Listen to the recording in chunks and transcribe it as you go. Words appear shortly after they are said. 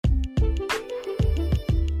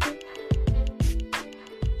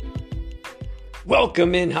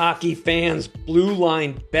Welcome in, hockey fans. Blue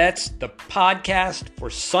Line Bets, the podcast for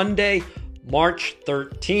Sunday, March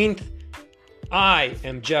 13th. I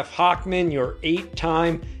am Jeff Hockman, your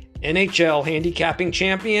 8-time NHL handicapping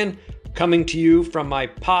champion, coming to you from my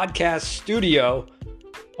podcast studio,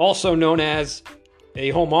 also known as a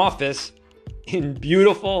home office, in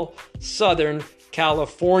beautiful Southern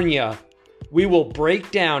California. We will break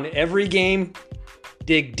down every game,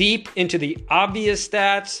 dig deep into the obvious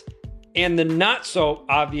stats and the not so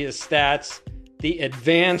obvious stats, the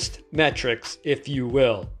advanced metrics, if you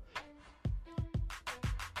will.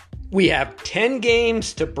 We have 10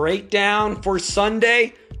 games to break down for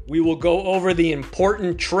Sunday. We will go over the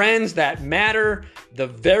important trends that matter, the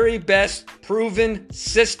very best proven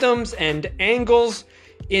systems and angles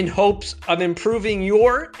in hopes of improving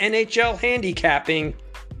your NHL handicapping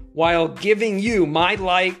while giving you my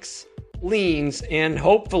likes, leans, and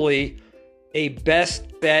hopefully a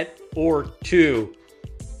best bet or two.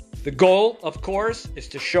 The goal, of course, is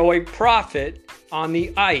to show a profit on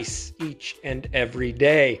the ice each and every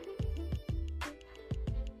day.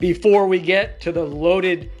 Before we get to the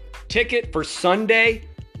loaded ticket for Sunday,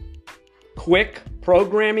 quick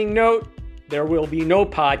programming note, there will be no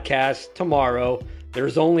podcast tomorrow.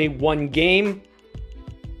 There's only one game.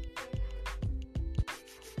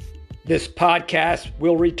 This podcast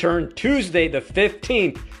will return Tuesday the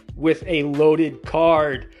 15th with a loaded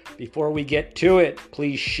card. Before we get to it,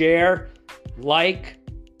 please share, like,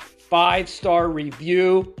 5-star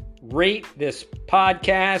review, rate this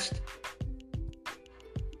podcast.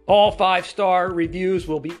 All 5-star reviews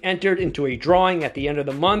will be entered into a drawing at the end of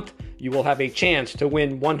the month. You will have a chance to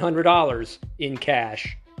win $100 in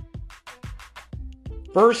cash.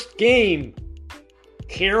 First game,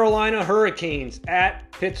 Carolina Hurricanes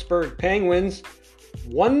at Pittsburgh Penguins,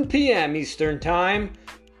 1 p.m. Eastern Time.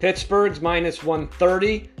 Pittsburgh's minus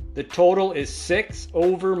 130. The total is 6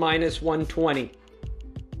 over minus 120.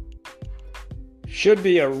 Should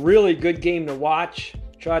be a really good game to watch.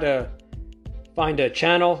 Try to find a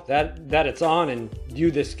channel that it's on and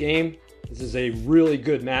view this game. This is a really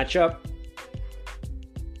good matchup.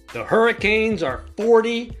 The Hurricanes are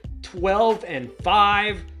 40, 12, and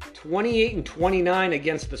 5, 28 and 29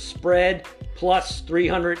 against the spread, plus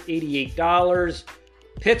 $388.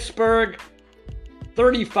 Pittsburgh,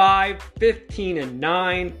 35, 15 and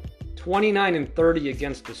 9, 29 and 30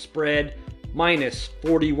 against the spread, minus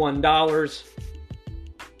 $41.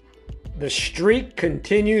 The streak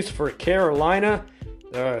continues for Carolina.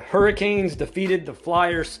 The Hurricanes defeated the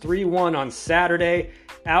Flyers 3-1 on Saturday,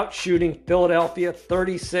 outshooting Philadelphia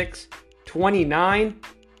 36-29.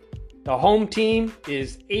 The home team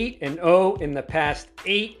is 8-0 in the past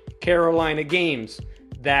 8 Carolina games.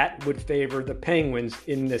 That would favor the Penguins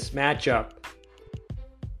in this matchup.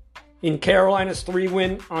 In Carolina's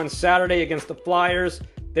 3-win on Saturday against the Flyers,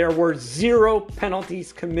 there were 0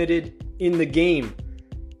 penalties committed in the game.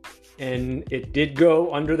 And it did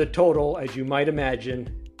go under the total, as you might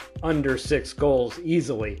imagine, under 6 goals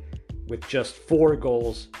easily, with just 4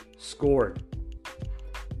 goals scored.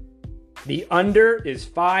 The under is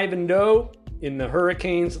 5-0 in the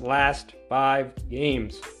Hurricanes' last 5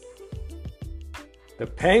 games. The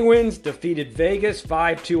Penguins defeated Vegas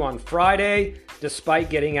 5-2 on Friday, despite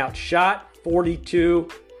getting outshot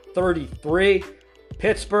 42-33.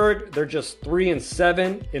 Pittsburgh, they're just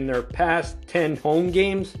 3-7 in their past 10 home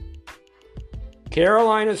games.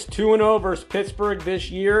 Carolina's 2-0 versus Pittsburgh this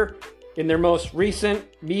year. In their most recent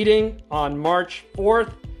meeting on March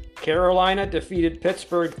 4th, Carolina defeated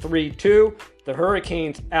Pittsburgh 3-2. The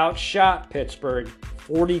Hurricanes outshot Pittsburgh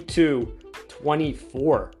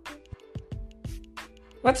 42-24.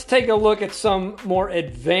 Let's take a look at some more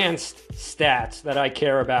advanced stats that I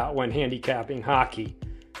care about when handicapping hockey.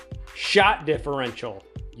 Shot differential.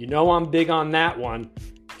 You know I'm big on that one.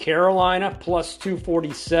 Carolina plus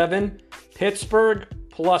 247. Pittsburgh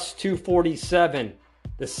plus 247.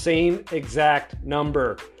 The same exact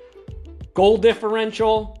number. Goal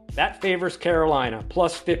differential, that favors Carolina,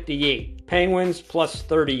 plus 58. Penguins plus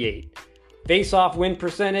 38. Face-off win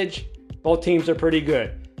percentage, both teams are pretty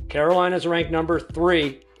good. Carolina's ranked number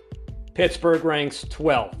 3. Pittsburgh ranks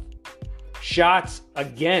 12th. Shots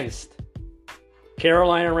against.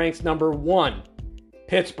 Carolina ranks number 1.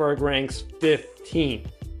 Pittsburgh ranks 15th.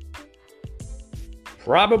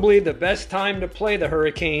 Probably the best time to play the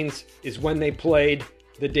Hurricanes is when they played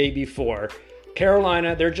the day before.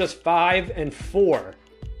 Carolina, they're just 5-4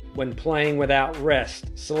 when playing without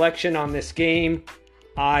rest. Selection on this game,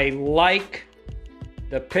 I like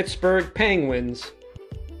the Pittsburgh Penguins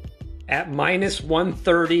at minus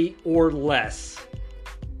 130 or less.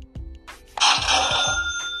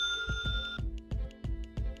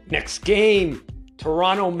 Next game,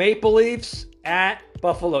 Toronto Maple Leafs at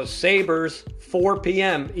Buffalo Sabres, 4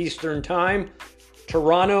 p.m. Eastern Time.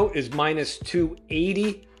 Toronto is minus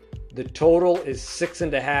 280. The total is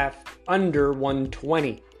 6.5, under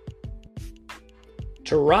 120.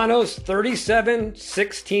 Toronto's 37,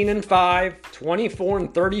 16-5,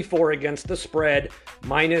 24-34 against the spread,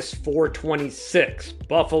 minus 426.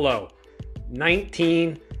 Buffalo,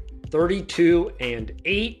 19,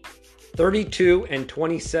 32-8,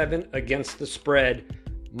 32-27 against the spread,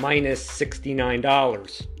 minus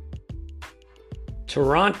 $69.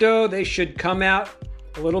 Toronto, they should come out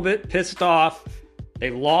a little bit pissed off. They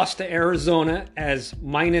lost to Arizona as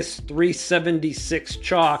minus 376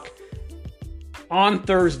 chalk on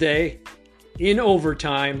Thursday in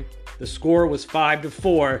overtime. The score was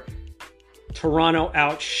 5-4. Toronto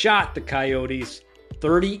outshot the Coyotes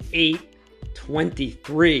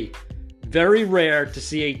 38-23. Very rare to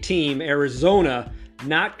see a team, Arizona,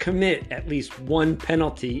 not commit at least one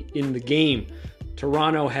penalty in the game.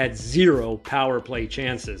 Toronto had 0 power play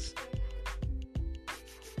chances.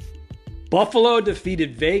 Buffalo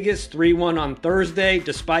defeated Vegas 3-1 on Thursday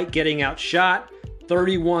despite getting outshot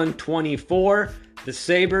 31-24. The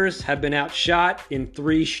Sabres have been outshot in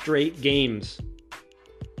 3 straight games.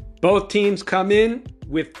 Both teams come in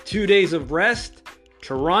with 2 days of rest.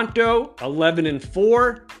 Toronto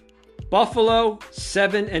 11-4, Buffalo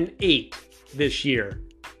 7-8 this year.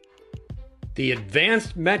 The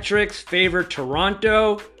advanced metrics favor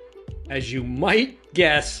Toronto, as you might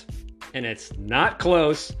guess, and it's not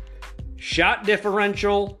close. Shot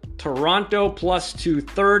differential, Toronto plus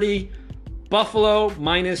 230, Buffalo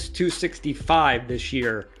minus 265 this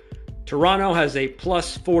year. Toronto has a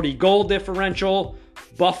plus 40 goal differential,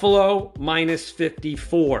 Buffalo minus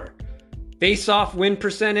 54. Face-off win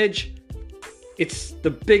percentage, it's the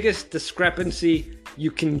biggest discrepancy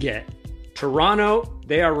you can get. Toronto,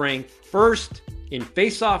 they are ranked first in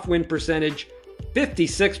face-off win percentage,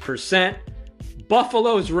 56%.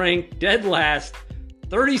 Buffalo's ranked dead last,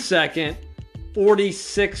 32nd,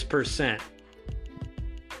 46%.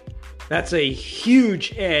 That's a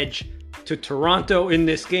huge edge to Toronto in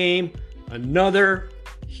this game. Another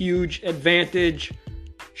huge advantage.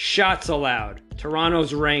 Shots allowed.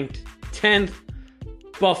 Toronto's ranked 10th.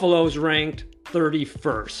 Buffalo's ranked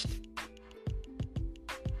 31st.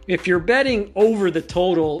 If you're betting over the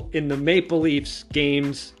total in the Maple Leafs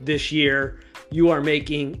games this year, you are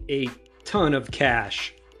making a ton of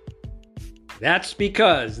cash. That's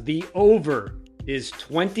because the over is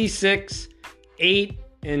 26, 8,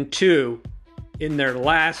 and 2 in their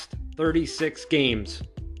last 36 games.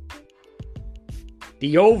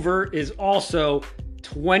 The over is also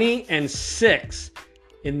 20-6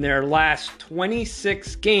 in their last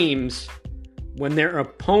 26 games when their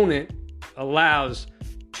opponent allows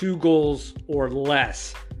 2 goals or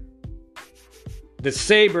less. The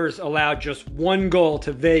Sabres allowed just 1 goal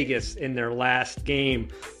to Vegas in their last game.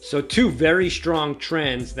 So 2 very strong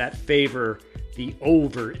trends that favor the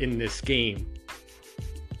over in this game.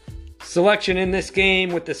 Selection in this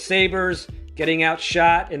game with the Sabres getting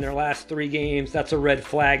outshot in their last 3 games, that's a red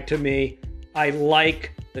flag to me. I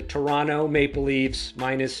like the Toronto Maple Leafs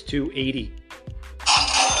minus 280.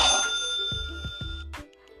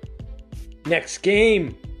 Next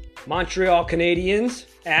game, Montreal Canadiens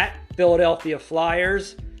at Philadelphia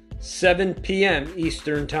Flyers, 7 p.m.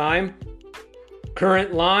 Eastern Time.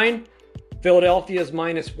 Current line, Philadelphia's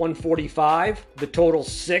minus 145. The total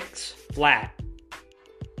 6, flat.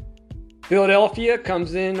 Philadelphia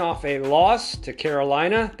comes in off a loss to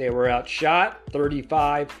Carolina. They were outshot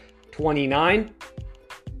 35-29.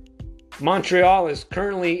 Montreal is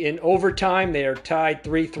currently in overtime. They are tied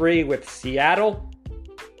 3-3 with Seattle.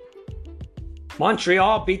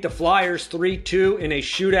 Montreal beat the Flyers 3-2 in a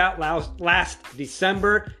shootout last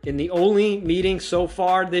December in the only meeting so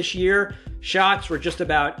far this year. Shots were just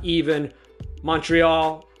about even.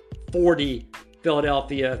 Montreal 40,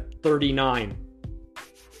 Philadelphia 39.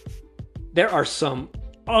 There are some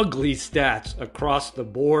ugly stats across the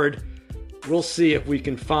board. We'll see if we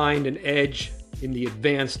can find an edge in the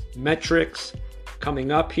advanced metrics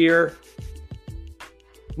coming up here.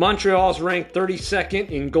 Montreal's ranked 32nd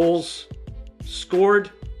in goals scored.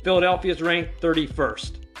 Philadelphia's ranked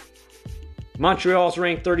 31st. Montreal's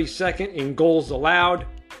ranked 32nd in goals allowed.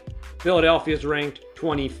 Philadelphia's ranked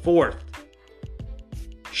 24th.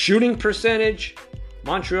 Shooting percentage,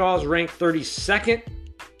 Montreal's ranked 32nd.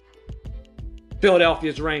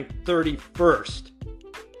 Philadelphia's ranked 31st.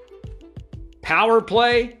 Power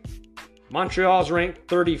play, Montreal's ranked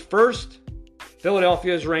 31st.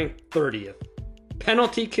 Philadelphia's ranked 30th.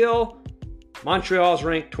 Penalty kill, Montreal's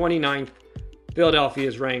ranked 29th. Philadelphia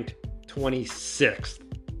is ranked 26th.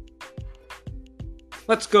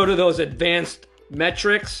 Let's go to those advanced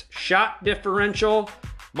metrics. Shot differential,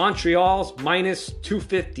 Montreal's minus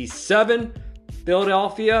 257,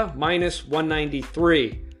 Philadelphia minus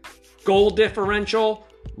 193. Goal differential,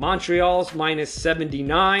 Montreal's minus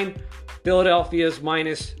 79, Philadelphia's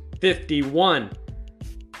minus 51.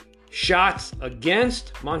 Shots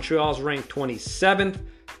against, Montreal's ranked 27th,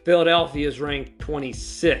 Philadelphia's ranked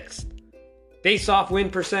 26th. Face-off win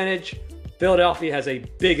percentage, Philadelphia has a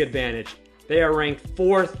big advantage. They are ranked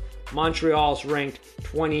 4th, Montreal's ranked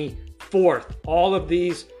 24th. All of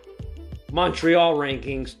these Montreal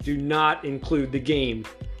rankings do not include the game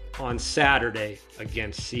on Saturday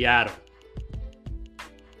against Seattle.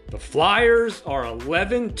 The Flyers are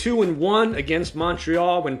 11-2-1 against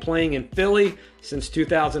Montreal when playing in Philly since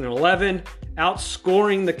 2011,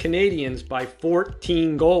 outscoring the Canadiens by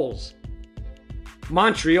 14 goals.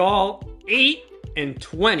 Montreal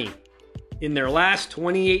 8-20 in their last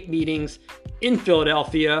 28 meetings in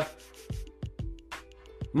Philadelphia.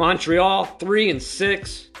 Montreal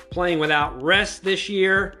 3-6 playing without rest this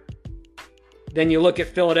year. Then you look at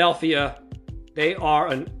Philadelphia, they are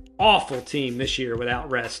an awful team this year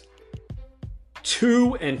without rest.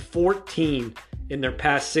 2-14 in their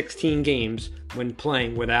past 16 games when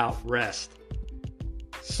playing without rest.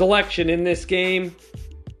 Selection in this game,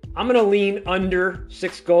 I'm going to lean under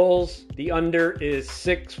 6 goals. The under is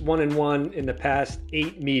 6-1-1 in the past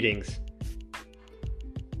 8 meetings.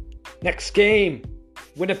 Next game,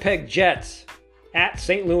 Winnipeg Jets at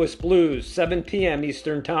St. Louis Blues, 7 p.m.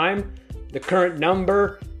 Eastern Time. The current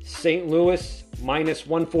number, St. Louis minus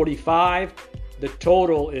 145. The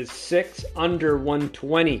total is 6 under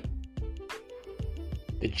 120.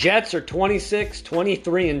 The Jets are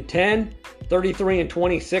 26-23-10,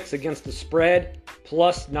 33-26 against the spread,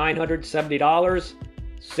 plus $970.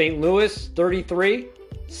 St. Louis 33,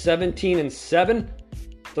 17-7,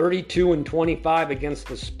 32-25 against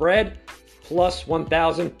the spread, plus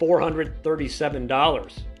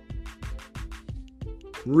 $1,437.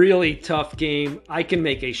 Really tough game. I can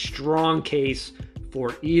make a strong case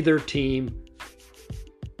for either team,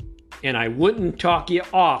 and I wouldn't talk you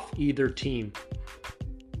off either team.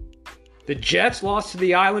 The Jets lost to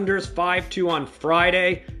the Islanders 5-2 on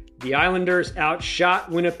Friday. The Islanders outshot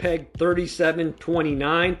Winnipeg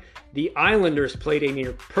 37-29. The Islanders played a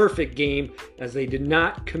near perfect game as they did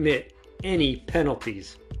not commit any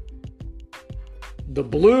penalties. The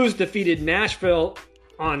Blues defeated Nashville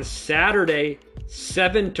on Saturday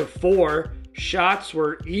 7-4. Shots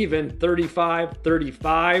were even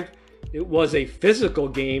 35-35. It was a physical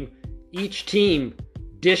game. Each team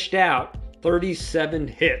dished out 37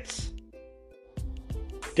 hits.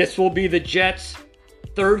 This will be the Jets'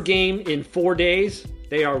 third game in 4 days.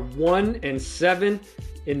 They are 1-7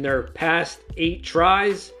 in their past 8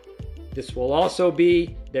 tries. This will also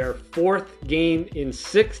be their 4th game in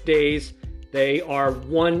 6 days. They are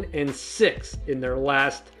 1-6 in their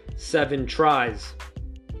last 7 tries.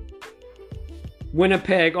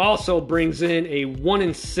 Winnipeg also brings in a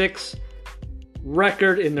 1-6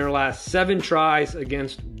 record in their last 7 tries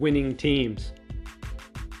against winning teams.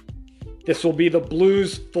 This will be the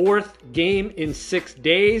Blues' 4th game in 6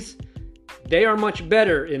 days. They are much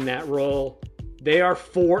better in that role. They are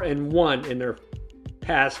 4-1 in their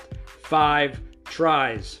past 5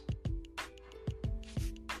 tries.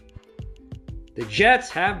 The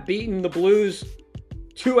Jets have beaten the Blues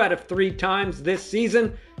 2 out of 3 times this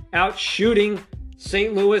season, outshooting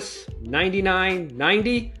St. Louis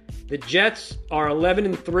 99-90. The Jets are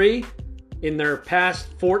 11-3 in their past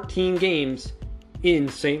 14 games in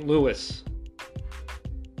St. Louis.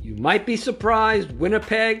 You might be surprised,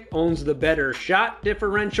 Winnipeg owns the better shot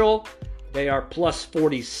differential. They are plus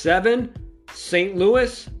 47. St.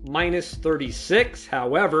 Louis minus 36.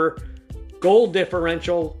 However, goal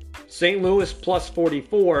differential, St. Louis plus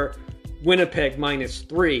 44, Winnipeg minus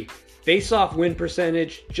 3. Face-off win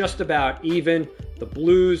percentage, just about even. The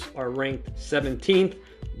Blues are ranked 17th.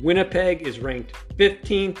 Winnipeg is ranked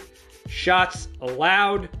 15th. Shots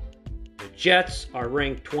allowed, the Jets are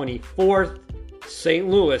ranked 24th. St.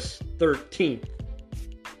 Louis 13th.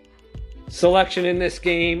 Selection in this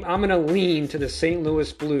game, I'm going to lean to the St.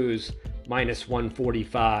 Louis Blues minus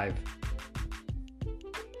 145.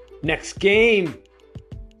 Next game,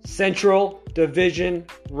 Central Division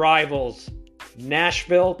rivals,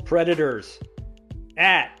 Nashville Predators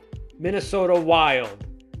at Minnesota Wild,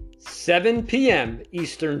 7 p.m.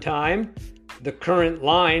 Eastern Time. The current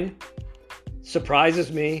line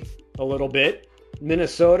surprises me a little bit.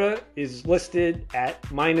 Minnesota is listed at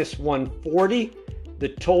minus 140. The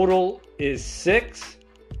total is 6.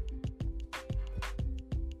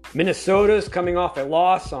 Minnesota is coming off a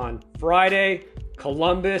loss on Friday.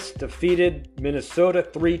 Columbus defeated Minnesota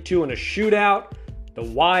 3-2 in a shootout. The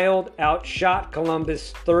Wild outshot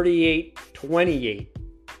Columbus 38-28.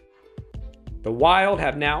 The Wild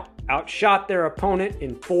have now outshot their opponent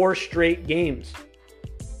in 4 straight games.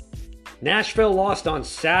 Nashville lost on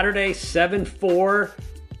Saturday 7-4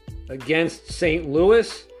 against St.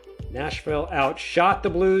 Louis. Nashville outshot the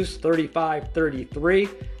Blues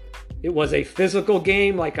 35-33. It was a physical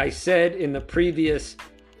game, like I said in the previous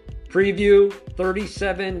preview,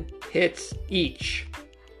 37 hits each.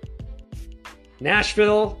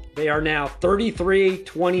 Nashville, they are now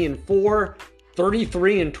 33-20-4,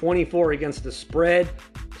 33-24 against the spread,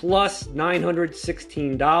 plus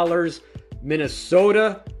 $916.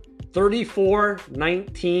 Minnesota,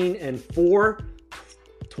 34-19-4,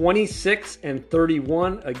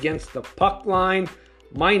 26-31 against the puck line,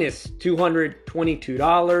 minus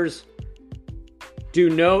 $222. Do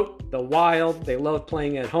note, the Wild, they love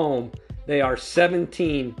playing at home. They are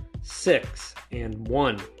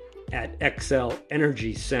 17-6-1 at XL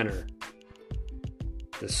Energy Center.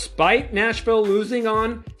 Despite Nashville losing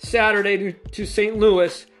on Saturday to St.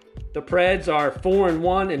 Louis, the Preds are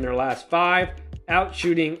 4-1 in their last 5,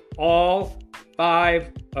 outshooting all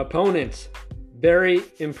 5 opponents. Very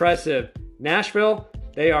impressive. Nashville,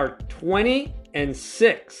 they are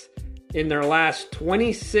 20-6 in their last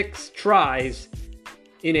 26 tries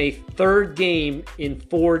in a 3rd game in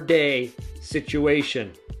 4-day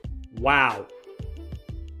situation. Wow.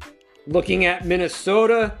 Looking at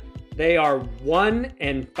Minnesota, they are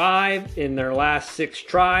 1-5 in their last 6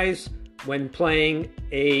 tries when playing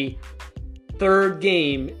a 3rd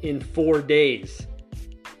game in 4 days.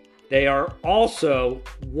 They are also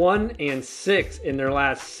 1-6 in their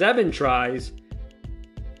last 7 tries,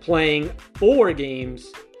 playing 4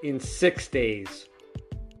 games in 6 days.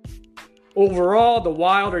 Overall, the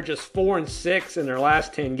Wild are just 4-6 in their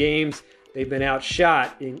last 10 games. They've been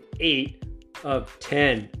outshot in 8 of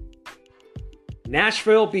 10.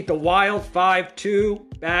 Nashville beat the Wild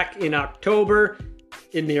 5-2 back in October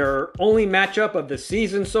in their only matchup of the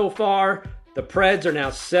season so far. The Preds are now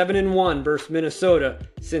 7-1 versus Minnesota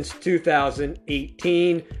since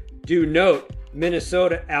 2018. Do note,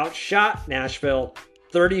 Minnesota outshot Nashville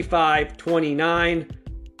 35-29.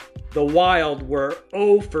 The Wild were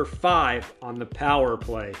 0-5 on the power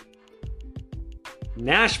play.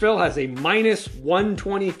 Nashville has a minus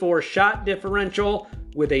 124 shot differential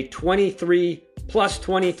with a plus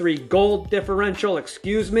 23 goal differential,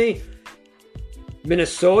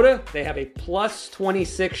 Minnesota, they have a plus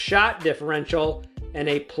 26 shot differential and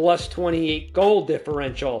a plus 28 goal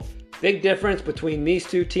differential. Big difference between these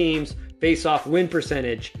two teams. Face-off win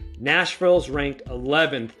percentage. Nashville's ranked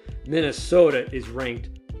 11th. Minnesota is ranked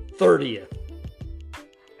 30th.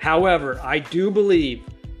 However, I do believe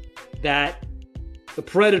that the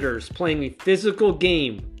Predators playing a physical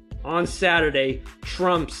game on Saturday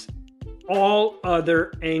trumps all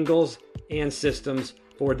other angles and systems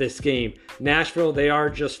for this game. Nashville, they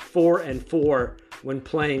are just 4-4 when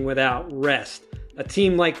playing without rest. A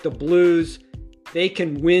team like the Blues, they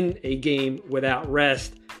can win a game without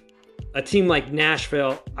rest. A team like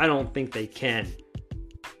Nashville, I don't think they can.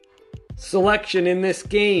 Selection in this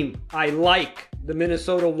game, I like the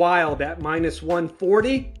Minnesota Wild at minus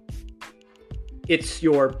 140. It's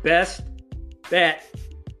your best bet.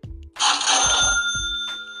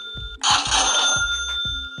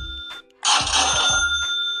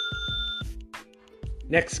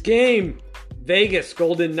 Next game, Vegas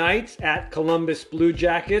Golden Knights at Columbus Blue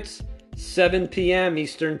Jackets, 7 p.m.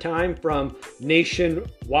 Eastern Time from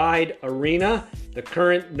Nationwide Arena. The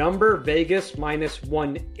current number, Vegas minus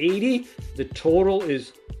 180. The total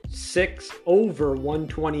is 6 over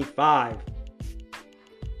 125.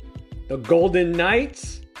 The Golden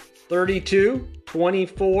Knights,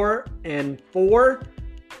 32-24-4.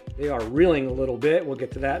 They are reeling a little bit. We'll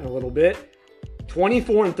get to that in a little bit.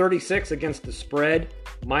 24-36 against the spread,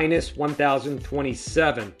 minus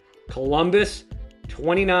 1,027. Columbus,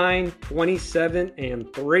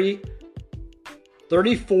 29-27-3.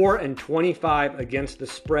 34-25 against the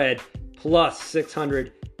spread, plus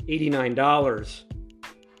 $689.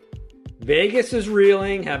 Vegas is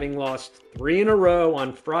reeling, having lost 3 in a row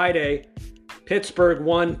on Friday. Pittsburgh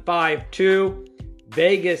won 5-2.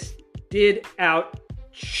 Vegas did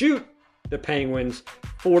outshoot the Penguins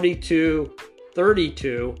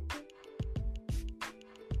 42-32.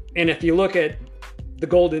 And if you look at the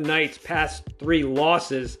Golden Knights' past 3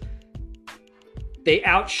 losses, they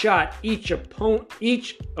outshot each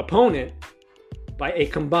opponent by a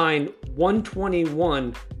combined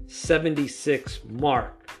 121-76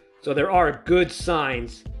 mark. So there are good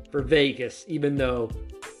signs for Vegas, even though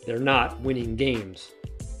they're not winning games.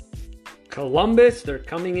 Columbus, they're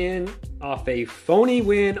coming in off a phony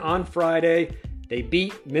win on Friday. They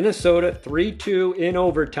beat Minnesota 3-2 in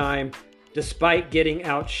overtime, despite getting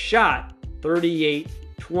outshot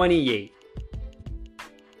 38-28.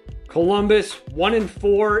 Columbus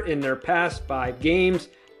 1-4 in their past 5 games,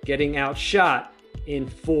 getting outshot in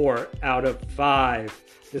 4 out of 5.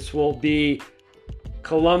 This will be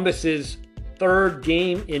Columbus's 3rd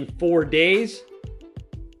game in 4 days.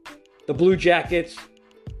 The Blue Jackets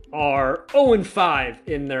are 0-5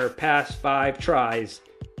 in their past 5 tries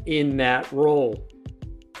in that role.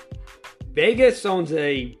 Vegas owns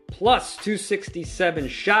a plus 267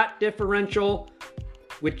 shot differential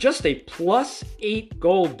with just a plus 8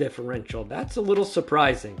 goal differential. That's a little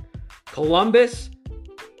surprising. Columbus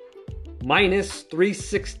minus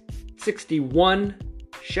 361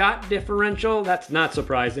 shot differential. That's not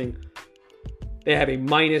surprising. They have a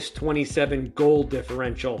minus 27 goal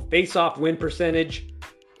differential. Face-off win percentage,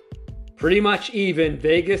 pretty much even.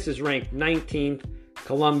 Vegas is ranked 19th.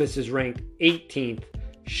 Columbus is ranked 18th.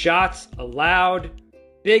 Shots allowed,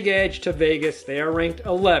 big edge to Vegas. They are ranked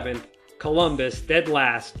 11th. Columbus, dead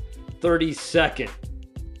last, 32nd.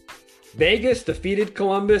 Vegas defeated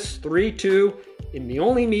Columbus 3-2 in the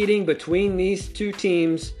only meeting between these two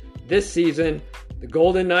teams this season. The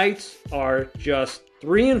Golden Knights are just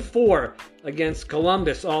 3-4 against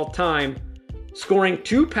Columbus all time, scoring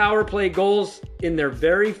 2 power play goals in their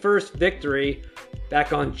very first victory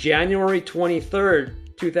back on January 23rd,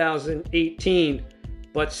 2018.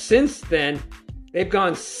 But since then, they've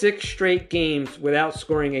gone 6 straight games without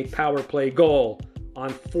scoring a power play goal on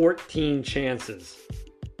 14 chances.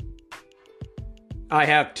 I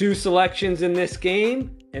have 2 selections in this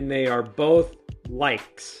game, and they are both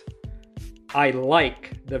likes. I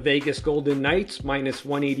like the Vegas Golden Knights minus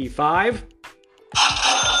 185.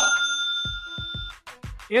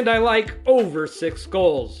 And I like over 6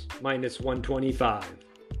 goals minus 125.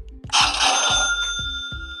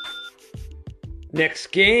 Next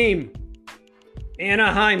game,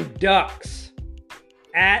 Anaheim Ducks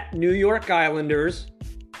at New York Islanders,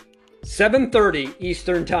 7:30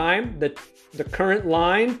 Eastern Time. The current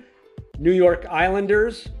line, New York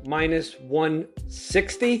Islanders minus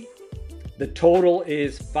 160. The total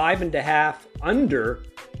is 5.5 under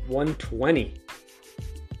 120.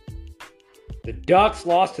 The Ducks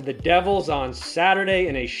lost to the Devils on Saturday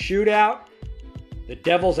in a shootout. The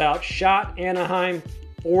Devils outshot Anaheim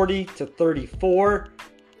 40-34.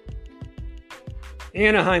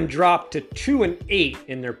 Anaheim dropped to 2-8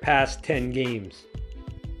 in their past 10 games.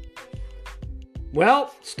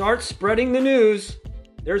 Well, start spreading the news.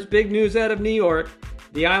 There's big news out of New York.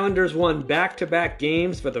 The Islanders won back-to-back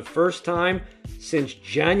games for the first time since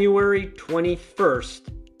January 21st.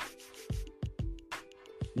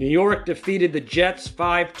 New York defeated the Jets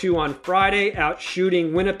 5-2 on Friday,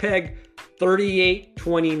 outshooting Winnipeg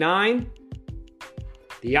 38-29.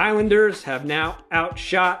 The Islanders have now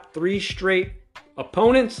outshot 3 straight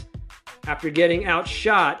opponents after getting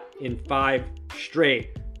outshot in 5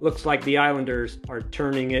 straight. Looks like the Islanders are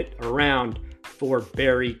turning it around for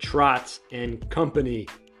Barry Trotz and company.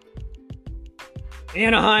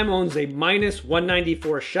 Anaheim owns a minus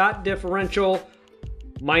 194 shot differential,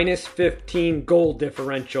 minus 15 goal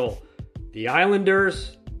differential. The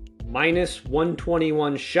Islanders, minus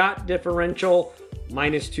 121 shot differential,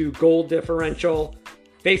 minus 2 goal differential.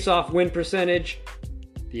 Face-off win percentage,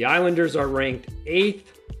 the Islanders are ranked 8th.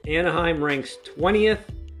 Anaheim ranks 20th.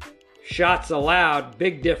 Shots allowed,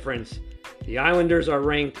 big difference. The Islanders are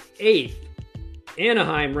ranked 8th.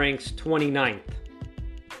 Anaheim ranks 29th.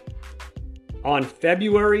 On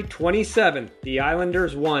February 27th, the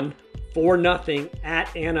Islanders won 4-0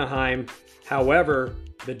 at Anaheim. However,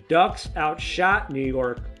 the Ducks outshot New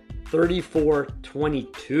York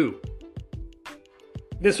 34-22.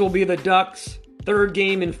 This will be the Ducks' 3rd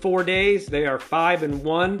game in 4 days. They are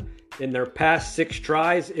 5-1 in their past 6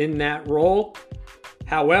 tries in that role.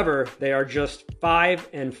 However, they are just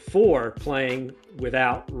 5-4 playing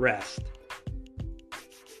without rest.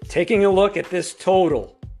 Taking a look at this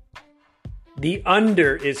total, the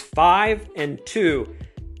under is 5-2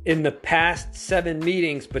 in the past 7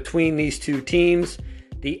 meetings between these two teams.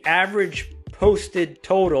 The average posted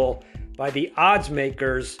total by the odds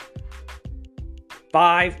makers,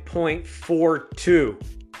 5.42.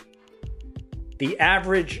 The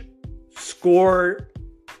average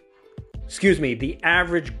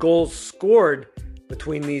goals scored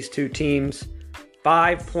between these two teams,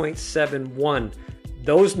 5.71.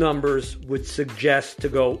 Those numbers would suggest to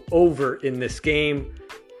go over in this game.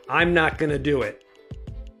 I'm not going to do it.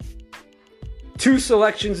 2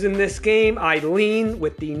 selections in this game. I lean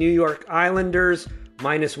with the New York Islanders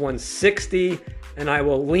minus 160, and I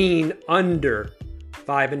will lean under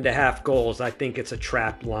 5.5 goals. I think it's a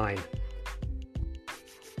trap line.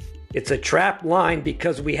 It's a trap line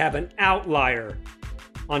because we have an outlier.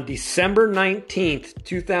 On December 19th,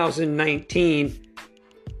 2019,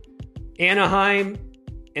 Anaheim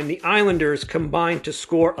and the Islanders combined to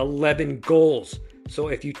score 11 goals. So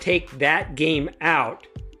if you take that game out,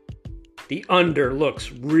 the under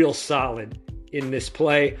looks real solid in this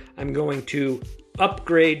play. I'm going to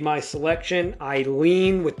upgrade my selection. I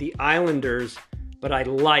lean with the Islanders, but I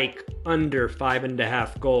like under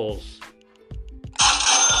 5.5 goals.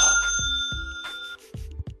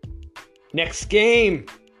 Next game,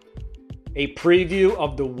 a preview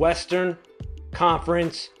of the Western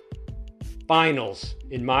Conference Finals,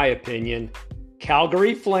 in my opinion.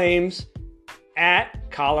 Calgary Flames at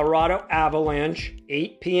Colorado Avalanche,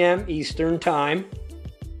 8 p.m. Eastern Time.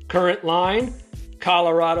 Current line,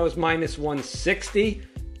 Colorado's minus 160.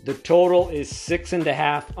 The total is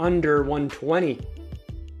 6.5 under 120.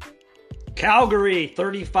 Calgary,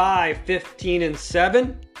 35, 15 and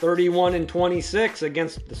 7, 31 and 26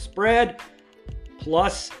 against the spread,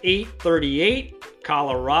 plus 838.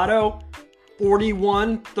 Colorado,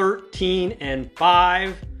 41, 13 and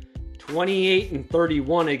 5, 28 and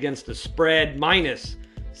 31 against the spread, minus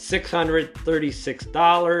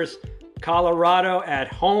 $636. Colorado at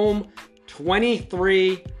home,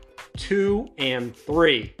 23, 2 and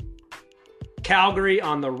 3. Calgary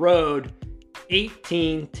on the road,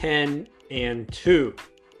 18, 10 and 2.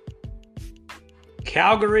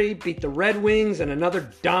 Calgary beat the Red Wings in another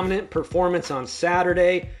dominant performance on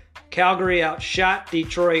Saturday. Calgary outshot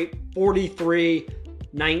Detroit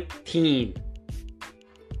 43-19.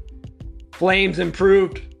 Flames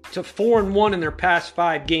improved to 4-1 in their past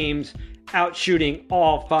 5 games, outshooting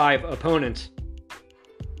all 5 opponents.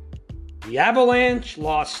 The Avalanche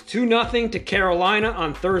lost 2-0 to Carolina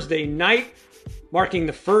on Thursday night, marking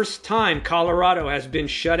the first time Colorado has been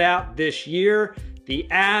shut out this year. The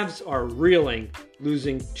Avs are reeling,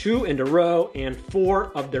 losing 2 in a row and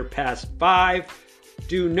 4 of their past 5.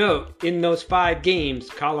 Do note, in those 5 games,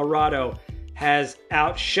 Colorado has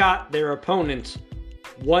outshot their opponents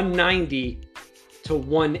 190 to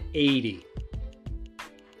 180.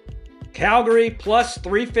 Calgary plus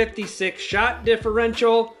 356 shot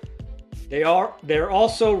differential. They're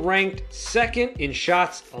also ranked second in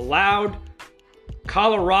shots allowed.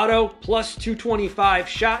 Colorado plus 225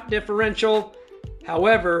 shot differential.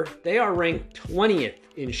 However, they are ranked 20th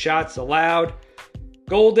in shots allowed.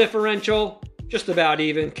 Goal differential, just about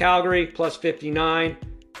even. Calgary plus 59.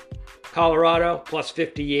 Colorado plus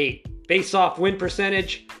 58. Face-off win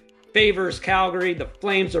percentage favors Calgary. The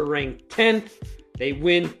Flames are ranked 10th. They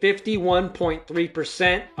win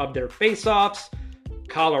 51.3% of their face-offs.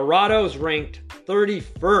 Colorado's ranked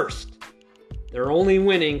 31st. They're only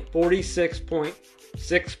winning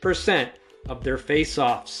 46.6% of their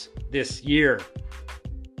face-offs this year.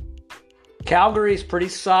 Calgary's pretty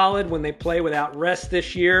solid when they play without rest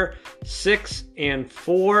this year, 6 and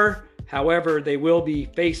 4. However, they will be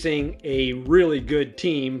facing a really good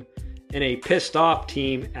team and a pissed off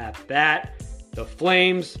team at that. The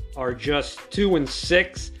Flames are just 2 and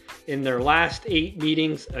 6 in their last 8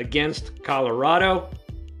 meetings against Colorado.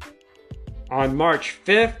 On March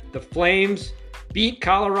 5th, the Flames beat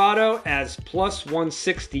Colorado as plus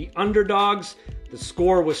 160 underdogs. The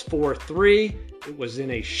score was 4-3. It was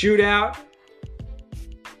in a shootout.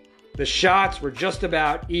 The shots were just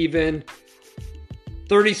about even,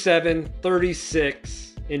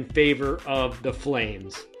 37-36 in favor of the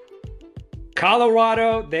Flames.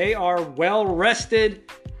 Colorado, they are well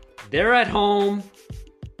rested. They're at home.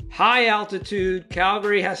 High altitude.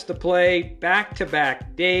 Calgary has to play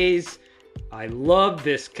back-to-back days. I love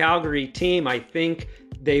this Calgary team. I think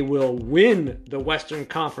they will win the Western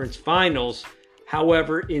Conference Finals.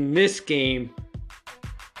 However, in this game,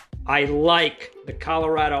 I like the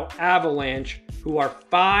Colorado Avalanche, who are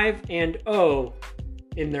 5-0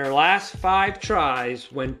 in their last 5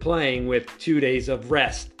 tries when playing with 2 days of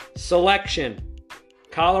rest. Selection,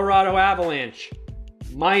 Colorado Avalanche,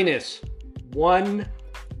 minus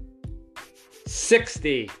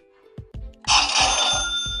 160.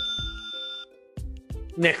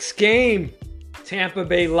 Next game, Tampa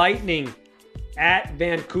Bay Lightning at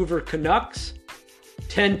Vancouver Canucks,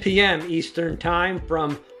 10 p.m. Eastern Time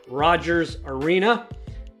from Rogers Arena.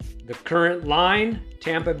 The current line,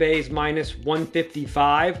 Tampa Bay's minus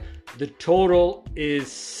 155. The total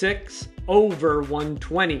is 6 over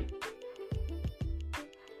 120.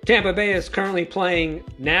 Tampa Bay is currently playing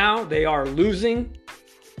now. They are losing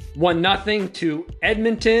 1-0 to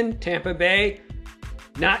Edmonton. Tampa Bay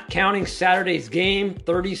Not counting Saturday's game,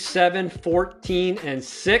 37, 14, and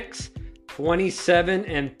 6, 27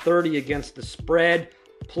 and 30 against the spread,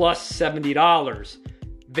 plus $70.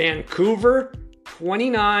 Vancouver,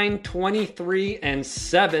 29, 23, and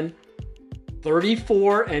 7,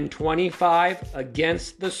 34 and 25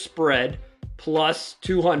 against the spread, plus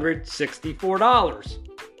 $264.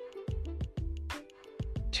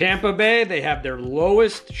 Tampa Bay, they have their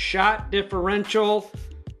lowest shot differential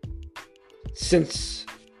since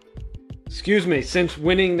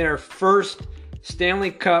winning their first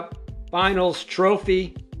Stanley Cup Finals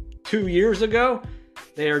trophy 2 years ago.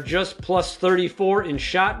 They are just plus 34 in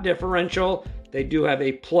shot differential. They do have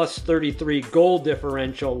a plus 33 goal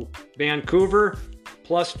differential. Vancouver,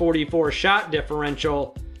 plus 44 shot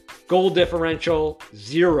differential. Goal differential,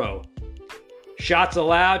 0. Shots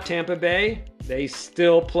allowed, Tampa Bay, they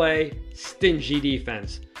still play stingy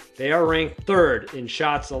defense. They are ranked 3rd in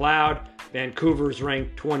shots allowed. Vancouver's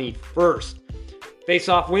ranked 21st.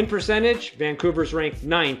 Face-off win percentage, Vancouver's ranked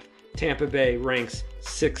 9th. Tampa Bay ranks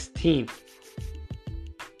 16th.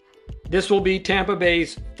 This will be Tampa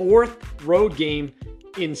Bay's 4th road game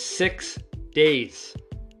in 6 days.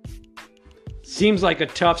 Seems like a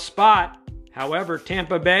tough spot. However,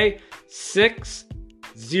 Tampa Bay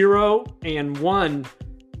 6-0-1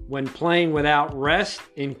 when playing without rest,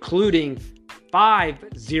 including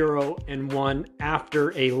 5-0-1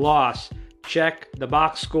 after a loss. Check the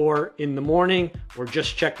box score in the morning or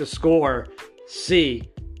just check the score.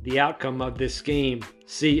 See the outcome of this game.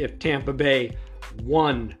 See if Tampa Bay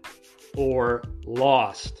won or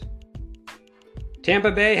lost.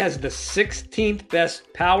 Tampa Bay has the 16th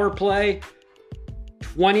best power play,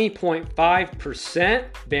 20.5%.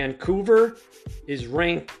 Vancouver is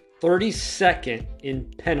ranked 32nd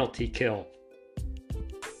in penalty kill.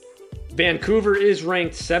 Vancouver is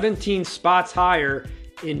ranked 17 spots higher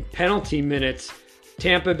in penalty minutes.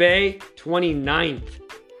 Tampa Bay, 29th.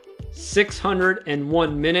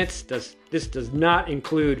 601 minutes. This does not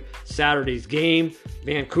include Saturday's game.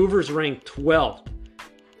 Vancouver's ranked 12th.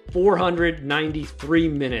 493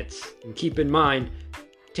 minutes. And keep in mind,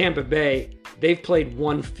 Tampa Bay, they've played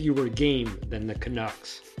one fewer game than the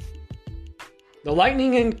Canucks. The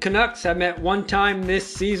Lightning and Canucks have met one time this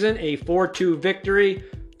season, a 4-2 victory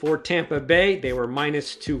for Tampa Bay. They were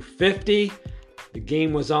minus 250. The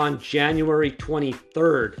game was on January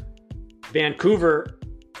 23rd. Vancouver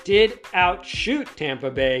did outshoot Tampa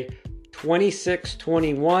Bay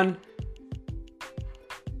 26-21.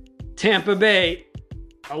 Tampa Bay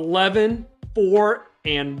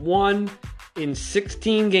 11-4-1 in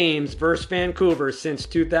 16 games versus Vancouver since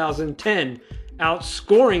 2010,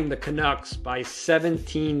 outscoring the Canucks by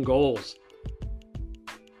 17 goals.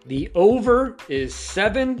 The over is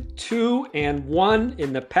 7-2-1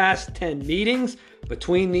 in the past 10 meetings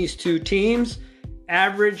between these two teams.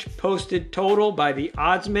 Average posted total by the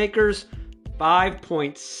odds makers,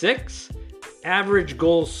 5.6. Average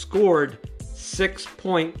goals scored,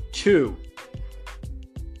 6.2.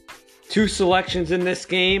 Two selections in this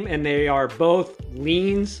game, and they are both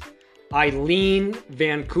leans. I lean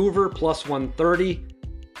Vancouver plus 130,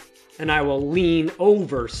 and I will lean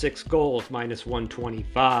over 6 goals minus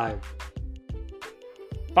 125.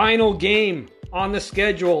 Final game on the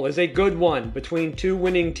schedule is a good one between two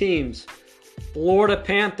winning teams. Florida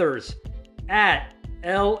Panthers at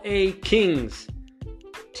LA Kings.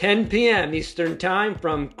 10 p.m. Eastern Time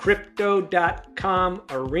from Crypto.com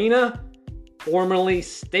Arena, formerly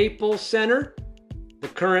Staples Center. The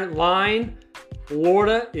current line,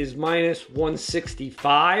 Florida is minus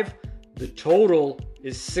 165. The total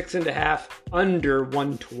is 6.5 under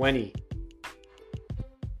 120.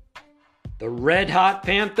 The Red Hot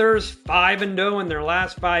Panthers, 5-0 in their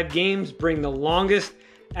last 5 games, bring the longest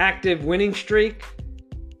active winning streak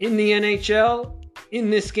in the NHL in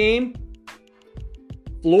this game.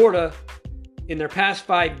 Florida, in their past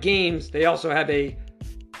 5 games, they also have a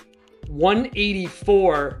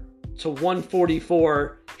 184 to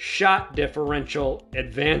 144 shot differential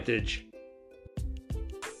advantage.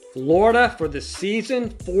 Florida for the season,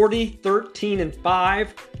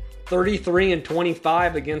 40-13-5,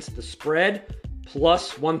 33-25 against the spread,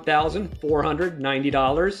 plus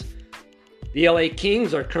 $1,490. The LA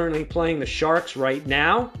Kings are currently playing the Sharks right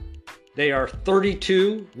now. They are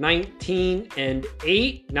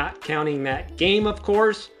 32-19-8, not counting that game, of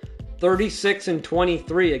course.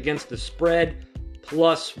 36-23 against the spread,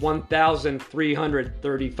 plus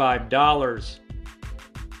 $1,335.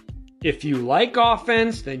 If you like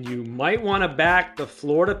offense, then you might want to back the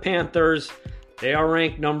Florida Panthers. They are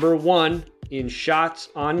ranked number 1 in shots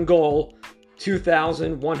on goal,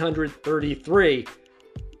 2,133.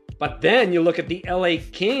 But then you look at the LA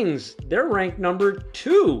Kings, they're ranked number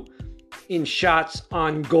 2 in shots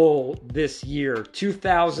on goal this year,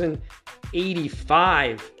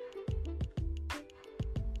 2,085.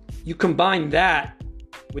 You combine that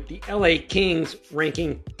with the LA Kings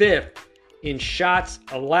ranking 5th in shots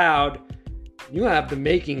allowed, you have the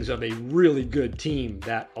makings of a really good team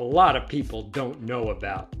that a lot of people don't know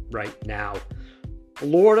about right now.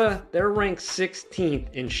 Florida, they're ranked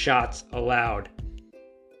 16th in shots allowed.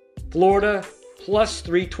 Florida plus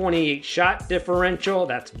 328 shot differential,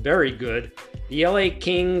 that's very good. The LA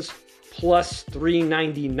Kings plus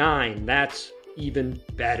 399, that's even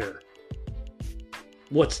better.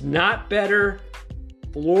 What's not better,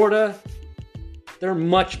 Florida, they're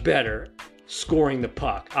much better scoring the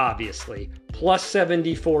puck, obviously. Plus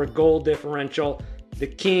 74 goal differential. The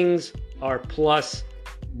Kings are plus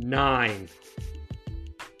 9.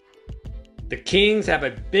 The Kings have a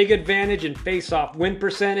big advantage in face-off win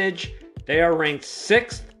percentage. They are ranked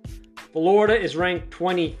 6th. Florida is ranked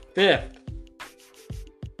 25th.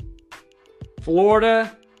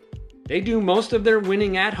 Florida, they do most of their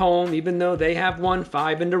winning at home, even though they have won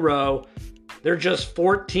 5 in a row. They're just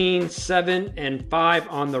 14, 7, and 5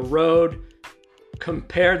 on the road.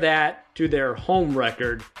 Compare that to their home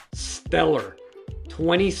record, stellar,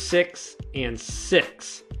 26 and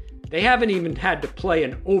 6. They haven't even had to play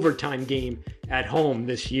an overtime game at home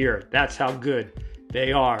this year. That's how good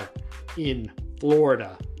they are in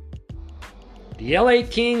Florida. The LA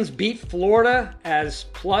Kings beat Florida as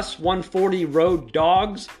plus 140 road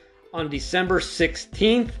dogs on December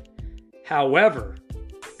 16th. However,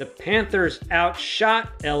 the Panthers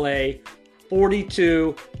outshot LA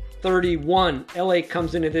 42-31. LA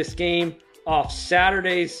comes into this game off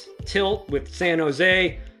Saturday's tilt with San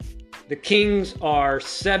Jose. The Kings are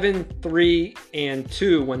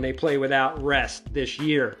 7-3-2 when they play without rest this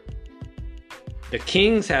year. The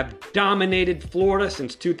Kings have dominated Florida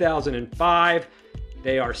since 2005.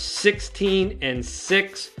 They are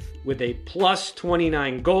 16-6 with a plus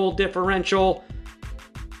 29 goal differential.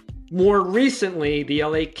 More recently, the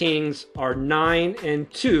LA Kings are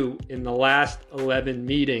 9-2 in the last 11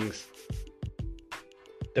 meetings.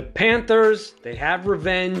 The Panthers, they have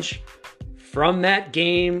revenge from that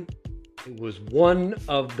game. It was one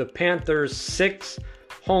of the Panthers' 6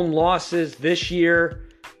 home losses this year.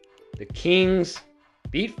 The Kings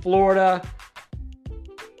beat Florida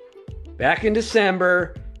back in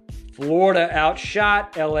December. Florida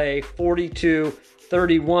outshot LA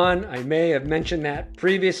 42-31. I may have mentioned that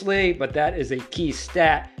previously, but that is a key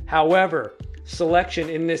stat. However,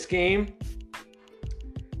 selection in this game,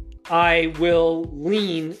 I will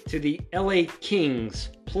lean to the LA Kings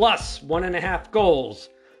plus 1.5 goals,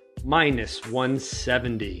 minus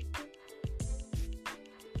 170.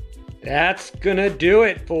 That's gonna do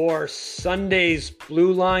it for Sunday's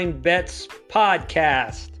Blue Line Bets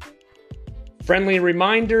podcast. Friendly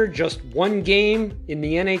reminder, just one game in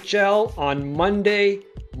the NHL on Monday,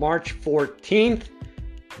 March 14th.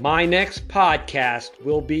 My next podcast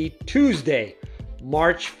will be Tuesday,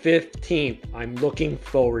 March 15th. I'm looking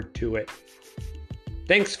forward to it.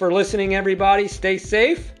 Thanks for listening, everybody. Stay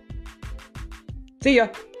safe. See ya.